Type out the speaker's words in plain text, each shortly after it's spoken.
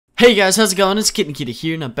Hey guys, how's it going? It's Kitten Kita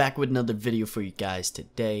here, and I'm back with another video for you guys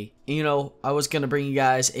today. You know, I was gonna bring you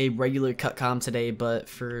guys a regular cutcom today, but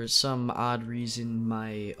for some odd reason,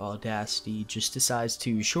 my Audacity just decides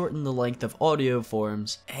to shorten the length of audio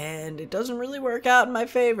forms, and it doesn't really work out in my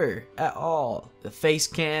favor at all. The face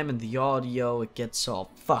cam and the audio, it gets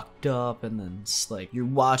all fucked up, and then it's like you're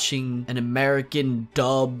watching an American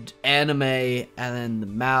dubbed anime, and then the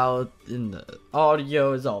mouth and the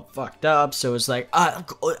audio is all fucked up, so it's like,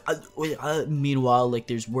 meanwhile, like,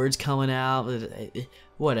 there's words coming out,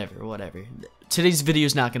 whatever. Today's video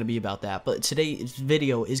is not going to be about that, but today's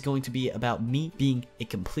video is going to be about me being a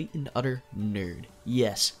complete and utter nerd.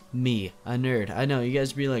 Yes, me, a nerd. I know, you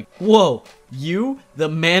guys be like, whoa, you, the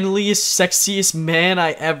manliest, sexiest man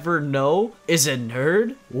I ever know, is a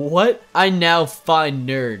nerd? What? I now find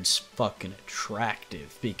nerds fucking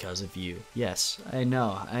attractive because of you. Yes, I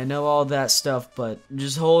know all that stuff, but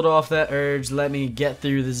just hold off that urge. Let me get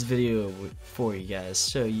through this video for you guys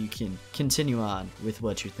so you can continue on with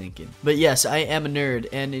what you're thinking. But yes, I am a nerd,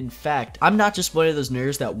 and in fact, I'm not just one of those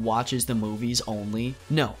nerds that watches the movies only.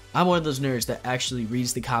 No, I'm one of those nerds that actually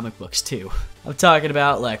reads the comic books too. I'm talking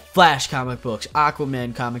about like Flash comic books,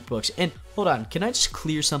 Aquaman comic books, and hold on, can I just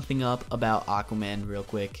clear something up about Aquaman real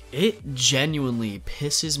quick? It genuinely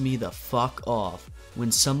pisses me the fuck off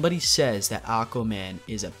when somebody says that Aquaman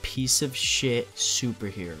is a piece of shit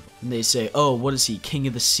superhero. And they say, oh, what is he, king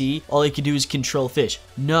of the sea? All he can do is control fish.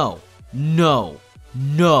 No.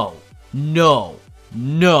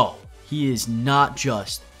 He is not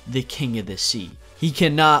just the king of the sea. He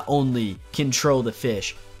can not only control the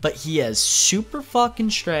fish, but he has super fucking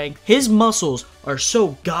strength. His muscles are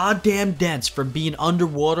so goddamn dense from being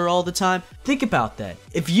underwater all the time. Think about that.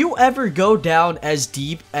 If you ever go down as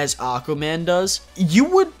deep as Aquaman does, you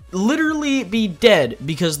would literally be dead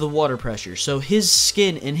because of the water pressure. So his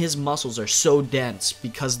skin and his muscles are so dense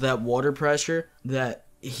because of that water pressure that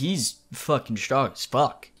he's fucking strong as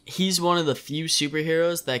fuck. He's one of the few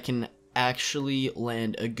superheroes that can actually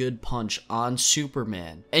land a good punch on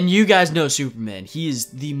Superman. And you guys know Superman. He is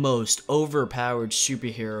the most overpowered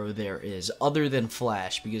superhero there is, other than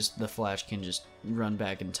Flash, because the Flash can just run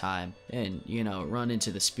back in time and, you know, run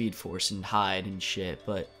into the Speed Force and hide and shit.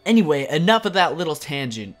 But anyway, enough of that little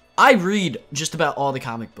tangent. I read just about all the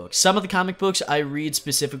comic books. Some of the comic books I read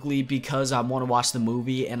specifically because I want to watch the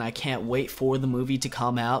movie and I can't wait for the movie to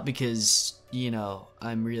come out because, you know,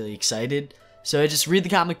 I'm really excited. So I just read the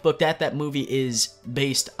comic book that movie is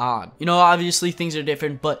based on. You know, obviously things are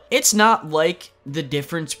different, but it's not like the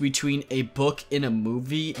difference between a book and a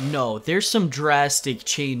movie. No, there's some drastic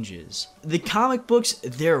changes. The comic books,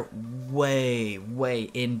 they're way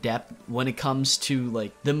in depth when it comes to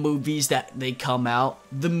like the movies that they come out.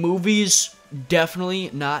 The movies, definitely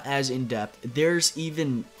not as in-depth. There's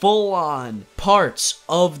even full-on parts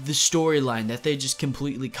of the storyline that they just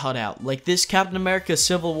completely cut out. Like this Captain America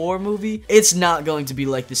Civil War movie, it's not going to be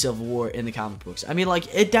like the Civil War in the comic books. I mean,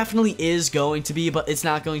 like, it definitely is going to be, but it's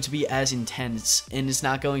not going to be as intense, and it's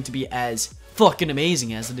not going to be as fucking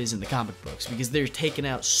amazing as it is in the comic books, because they're taking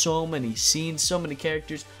out so many scenes, so many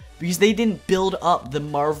characters, because they didn't build up the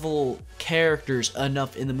Marvel characters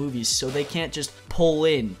enough in the movies, so they can't just pull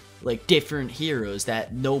in like different heroes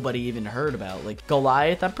that nobody even heard about. Like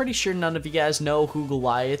Goliath, I'm pretty sure none of you guys know who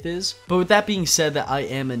Goliath is. But with that being said, that I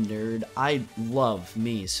am a nerd, I love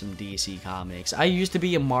me some DC comics. I used to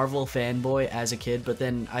be a Marvel fanboy as a kid, but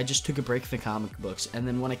then I just took a break from the comic books, and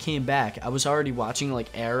then when I came back, I was already watching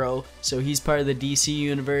like Arrow, so he's part of the DC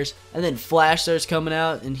universe, and then Flash starts coming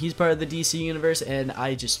out and he's part of the DC universe, and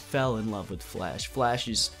I just fell in love with Flash. Flash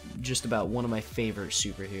is just about one of my favorite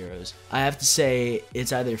superheroes. I have to say,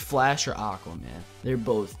 it's either Flash or Aquaman. They're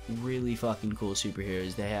both really fucking cool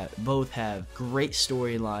superheroes. They both have great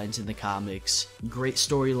storylines in the comics, great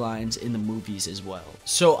storylines in the movies as well.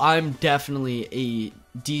 So I'm definitely a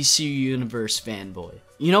DC Universe fanboy.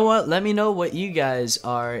 You know what? Let me know what you guys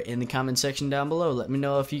are in the comment section down below. Let me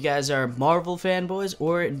know if you guys are Marvel fanboys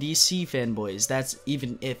or DC fanboys. That's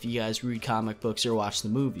even if you guys read comic books or watch the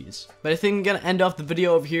movies. But I think I'm gonna end off the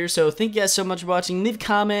video over here. So thank you guys so much for watching. Leave a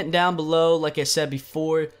comment down below, like I said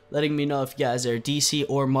before, letting me know if you guys are DC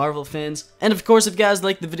or Marvel fans. And of course, if you guys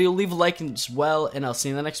like the video, leave a like as well, and I'll see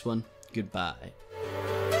you in the next one. Goodbye.